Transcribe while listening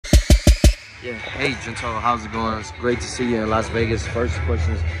Yeah. Hey, Junto, how's it going? It's great to see you in Las Vegas. First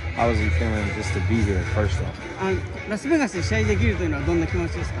question is, how is he feeling just to be here first off? ラスベガスで試合できるというのはどんな気持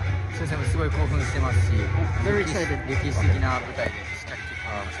ちですか？そうですね、すごい興奮してますし、Very excited. 歴史的な舞台でしっかり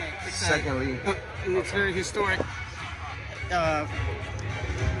結果を。 Secondly, And it's very historic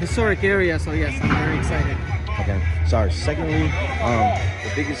area, so yes, I'm very excited. okay, sorry. Secondly,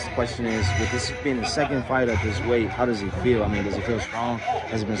 the biggest question is, with this being the second fight at this weight, how does he feel? I mean, does he feel strong?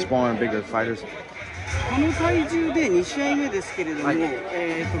 Has he been sparring bigger fighters? この体重で2試合目ですけれども、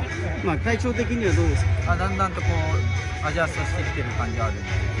まあ体調的にはどうですか？だんだんとこうアジャストしてきてる感じはあるんで。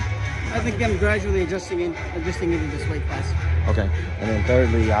I think I'm gradually adjusting into this weight class. Okay, and then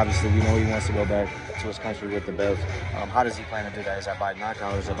thirdly, obviously, we know he wants to go back to his country with the belt. How does he plan to do that? Is that by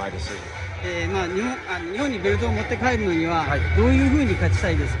knockout or is it by decision? まあ日本にベルトを持って帰るのにはどういう風に勝ち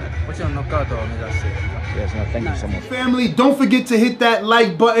たいですか？もちろんノックアウトを目指して。Yes, no, thank you so much. Family, don't forget to hit that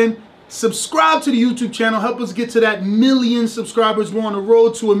like button. Subscribe to the YouTube channel. Help us get to that 1 million subscribers. We're on the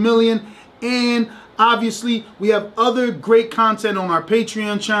road to 1 million. And obviously, we have other great content on our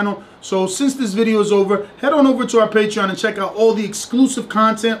Patreon channel. So since this video is over, head on over to our Patreon and check out all the exclusive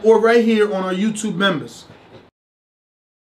content or right here on our YouTube members.